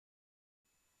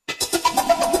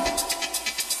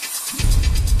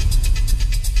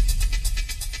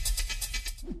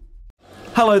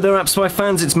Hello there AppSpy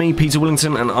fans, it's me Peter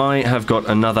Willington and I have got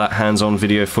another hands-on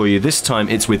video for you. This time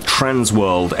it's with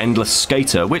TransWorld Endless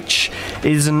Skater, which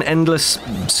is an endless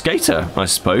skater, I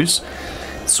suppose.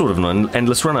 Sort of an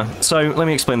endless runner. So let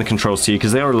me explain the controls to you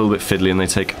because they are a little bit fiddly and they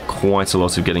take quite a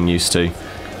lot of getting used to.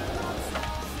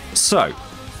 So,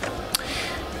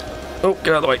 oh,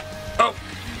 get out of the way. Oh,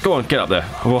 go on, get up there.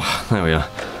 Oh, there we are.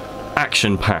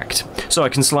 Action-packed. So I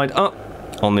can slide up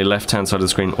on the left-hand side of the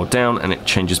screen or down, and it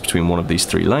changes between one of these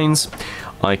three lanes.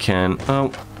 I can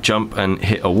jump and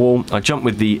hit a wall. I jump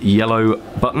with the yellow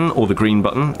button or the green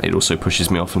button. It also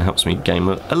pushes me off and helps me gain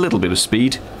a little bit of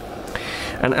speed.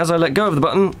 And as I let go of the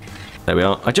button, there we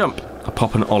are, I jump. I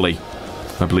pop an ollie,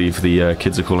 I believe the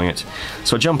kids are calling it.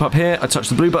 So I jump up here, I touch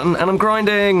the blue button, and I'm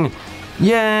grinding!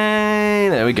 Yay!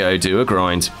 There we go, do a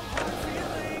grind.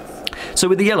 So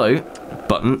with the yellow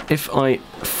button, if I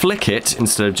flick it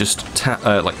instead of just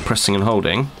like pressing and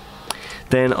holding,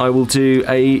 then I will do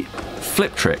a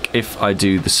flip trick. If I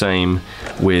do the same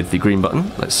with the green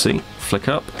button, let's see, flick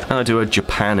up, and I do a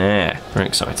Japan Air. Very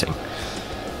exciting.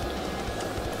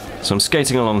 So I'm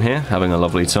skating along here, having a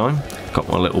lovely time. Got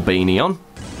my little beanie on.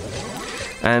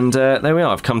 And there we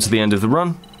are, I've come to the end of the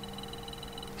run.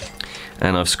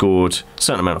 And I've scored a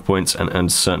certain amount of points and earned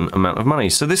a certain amount of money.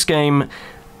 So this game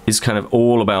is kind of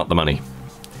all about the money.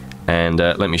 And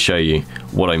let me show you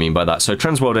what I mean by that. So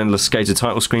TransWorld Endless Skater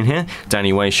title screen here.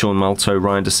 Danny Way, Sean Malto,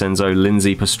 Ryan DeCenzo,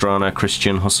 Lindsay Pastrana,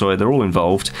 Christian Hossoy, they're all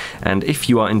involved. And if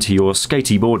you are into your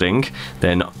skateboarding,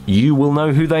 then you will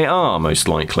know who they are, most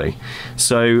likely.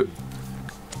 So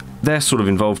they're sort of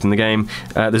involved in the game.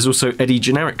 There's also Eddie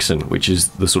Generickson, which is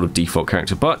the sort of default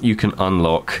character, but you can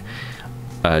unlock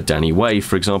Danny Way,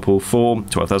 for example, for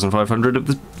 12,500 of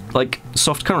the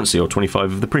soft currency or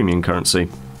 25 of the premium currency.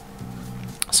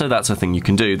 So that's a thing you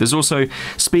can do. There's also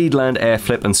speed, land, air,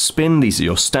 flip, and spin. These are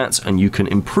your stats, and you can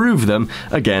improve them,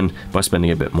 again, by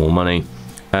spending a bit more money.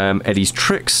 Eddie's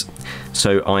tricks.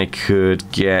 So I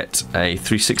could get a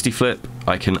 360 flip.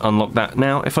 I can unlock that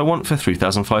now if I want for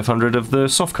 3,500 of the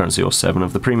soft currency or 7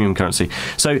 of the premium currency.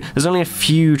 So there's only a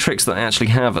few tricks that I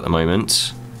actually have at the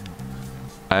moment.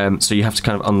 So you have to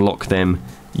kind of unlock them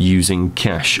using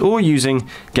cash or using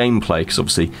gameplay, because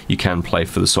obviously you can play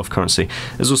for the soft currency.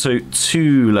 There's also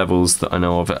 2 levels that I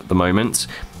know of at the moment.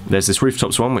 There's this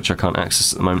rooftops one, which I can't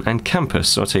access at the moment, and campus.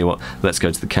 So I'll tell you what, let's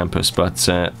go to the campus. But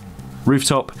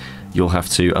rooftop, you'll have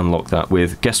to unlock that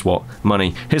with, guess what,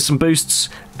 money. Here's some boosts,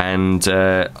 and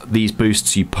these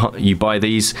boosts, you buy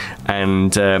these,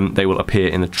 and they will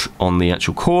appear on the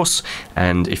actual course,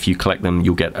 and if you collect them,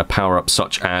 you'll get a power-up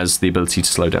such as the ability to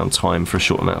slow down time for a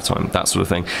short amount of time, that sort of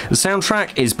thing. The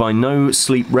soundtrack is by No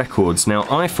Sleep Records. Now,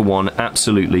 I, for one,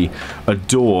 absolutely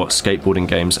adore skateboarding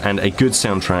games, and a good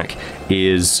soundtrack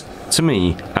is, to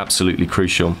me, absolutely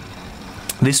crucial.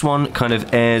 This one kind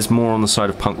of airs more on the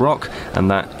side of punk rock, and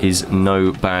that is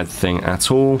no bad thing at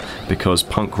all, because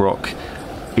punk rock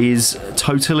is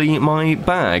totally my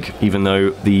bag, even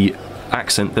though the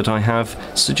accent that I have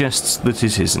suggests that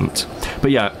it isn't.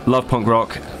 But yeah, love punk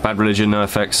rock, Bad Religion,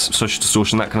 NoFX, Social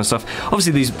Distortion, that kind of stuff.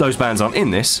 Obviously those bands aren't in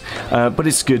this, but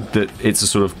it's good that it's a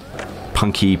sort of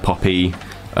punky, poppy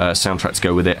soundtrack to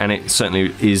go with it, and it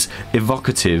certainly is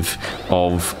evocative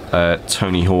of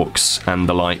Tony Hawk's and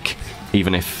the like,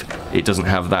 even if it doesn't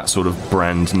have that sort of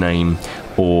brand name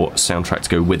or soundtrack to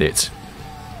go with it.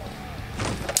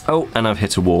 Oh, and I've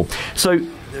hit a wall. So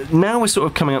now we're sort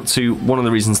of coming up to one of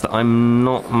the reasons that I'm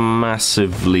not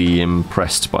massively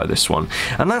impressed by this one.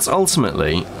 And that's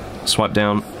ultimately, swipe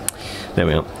down, there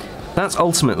we are. That's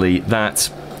ultimately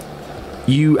that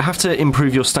you have to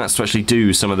improve your stats to actually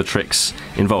do some of the tricks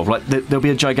involved. Like, there'll be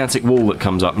a gigantic wall that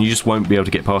comes up and you just won't be able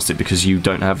to get past it because you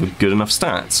don't have good enough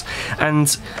stats.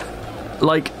 And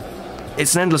like,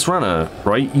 it's an endless runner,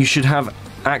 right? You should have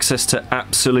access to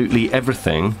absolutely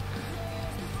everything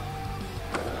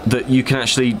that you can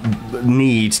actually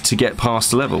need to get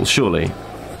past a level, surely.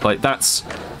 Like, that's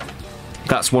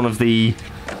one of the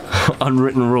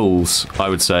unwritten rules, I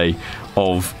would say,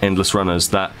 of endless runners,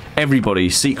 that everybody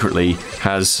secretly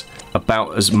has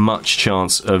about as much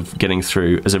chance of getting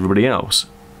through as everybody else,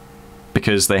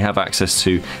 because they have access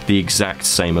to the exact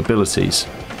same abilities.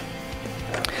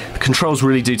 Controls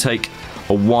really do take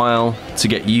a while to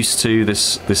get used to.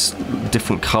 This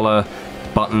different color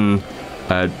button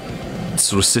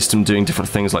sort of system doing different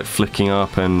things like flicking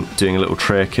up and doing a little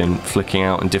trick and flicking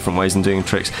out in different ways and doing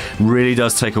tricks really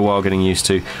does take a while getting used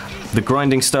to. The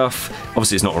grinding stuff,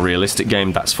 obviously it's not a realistic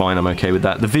game, that's fine, I'm okay with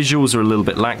that. The visuals are a little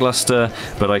bit lackluster,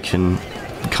 but I can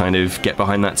kind of get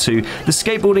behind that too. The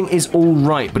skateboarding is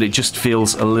alright, but it just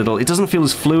feels a little, it doesn't feel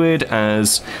as fluid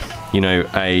as you know,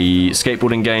 a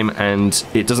skateboarding game, and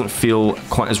it doesn't feel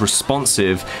quite as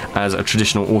responsive as a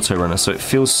traditional auto runner, so it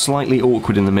feels slightly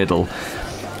awkward in the middle.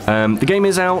 The game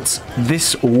is out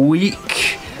this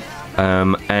week,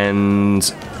 and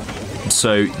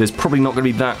so there's probably not going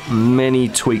to be that many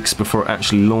tweaks before it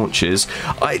actually launches.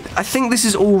 I think this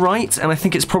is alright, and I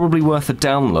think it's probably worth a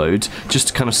download just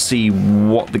to kind of see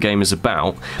what the game is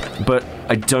about, but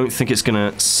I don't think it's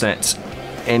going to set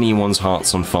anyone's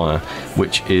hearts on fire,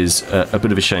 which is a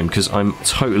bit of a shame, because I'm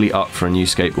totally up for a new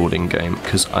skateboarding game,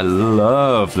 because I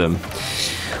love them.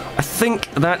 I think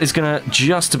that is going to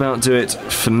just about do it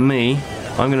for me.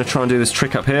 I'm going to try and do this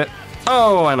trick up here.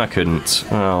 Oh, and I couldn't.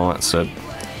 Oh, that's a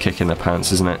kick in the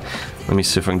pants, isn't it? Let me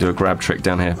see if I can do a grab trick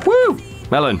down here. Woo!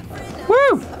 Melon!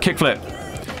 Woo! Kickflip!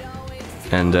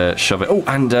 And shove it. Oh,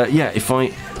 and yeah, if I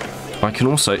can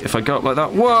also, if I go up like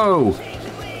that, whoa!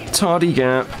 Tardy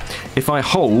gap. If I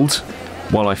hold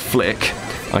while I flick,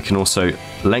 I can also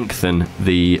lengthen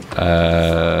the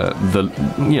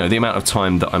you know, the amount of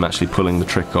time that I'm actually pulling the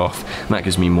trick off, and that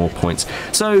gives me more points.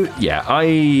 So yeah, I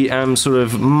am sort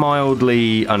of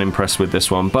mildly unimpressed with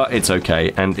this one, but it's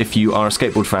okay. And if you are a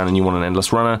skateboard fan and you want an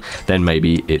endless runner, then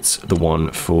maybe it's the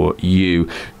one for you.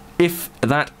 If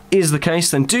that is the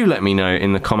case, then do let me know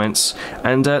in the comments,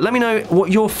 and let me know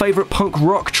what your favourite punk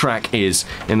rock track is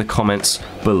in the comments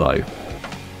below.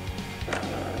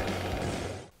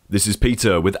 This is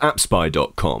Peter with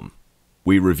appspy.com.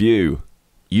 We review,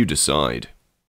 you decide.